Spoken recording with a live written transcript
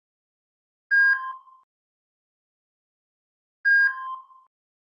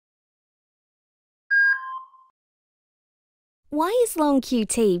Why is long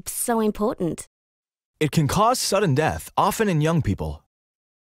QT so important? It can cause sudden death, often in young people.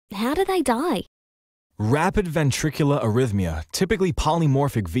 How do they die? Rapid ventricular arrhythmia, typically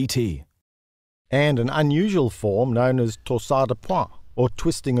polymorphic VT. And an unusual form known as torsade de pointe, or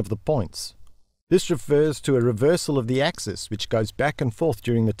twisting of the points. This refers to a reversal of the axis which goes back and forth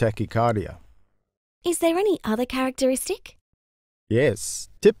during the tachycardia. Is there any other characteristic? Yes,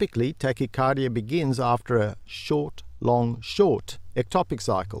 typically tachycardia begins after a short, long, short ectopic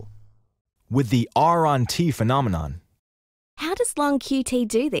cycle. With the R on T phenomenon. How does long QT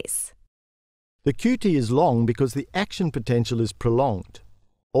do this? The QT is long because the action potential is prolonged.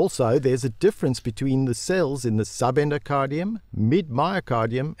 Also, there's a difference between the cells in the subendocardium,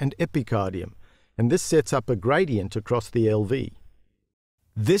 mid-myocardium and epicardium, and this sets up a gradient across the LV.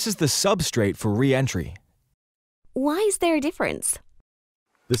 This is the substrate for re-entry. Why is there a difference?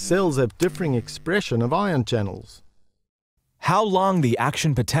 The cells have differing expression of ion channels. How long the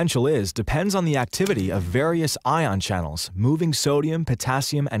action potential is depends on the activity of various ion channels, moving sodium,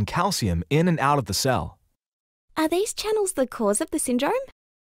 potassium, and calcium in and out of the cell. Are these channels the cause of the syndrome?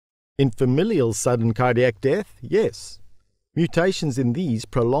 In familial sudden cardiac death, yes. Mutations in these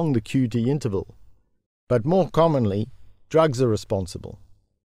prolong the QT interval. But more commonly, drugs are responsible.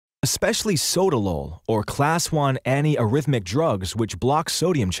 Especially sotalol, or class 1 antiarrhythmic drugs which block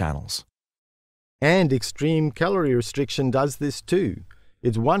sodium channels. And extreme calorie restriction does this too.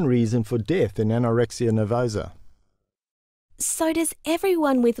 It's one reason for death in anorexia nervosa. So does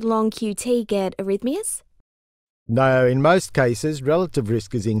everyone with long QT get arrhythmias? No, in most cases, relative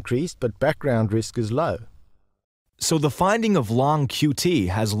risk is increased, but background risk is low. So the finding of long QT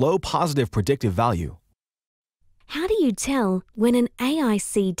has low positive predictive value. How do you tell when an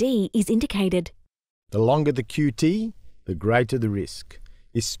AICD is indicated? The longer the QT, the greater the risk,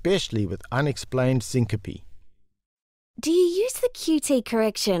 especially with unexplained syncope. Do you use the QT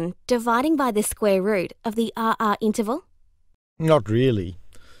correction dividing by the square root of the RR interval? Not really.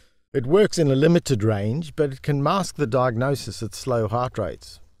 It works in a limited range, but it can mask the diagnosis at slow heart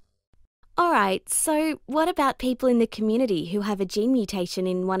rates. All right, so what about people in the community who have a gene mutation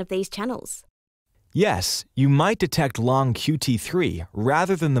in one of these channels? Yes, you might detect long QT3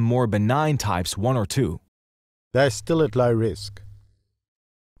 rather than the more benign types 1 or 2. They're still at low risk.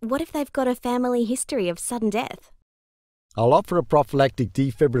 What if they've got a family history of sudden death? I'll offer a prophylactic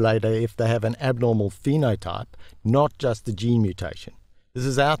defibrillator if they have an abnormal phenotype, not just a gene mutation. This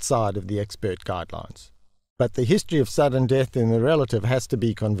is outside of the expert guidelines. But the history of sudden death in the relative has to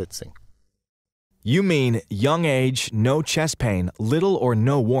be convincing. You mean young age, no chest pain, little or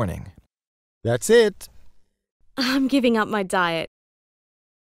no warning. That's it. I'm giving up my diet.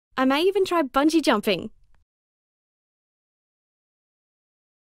 I may even try bungee jumping.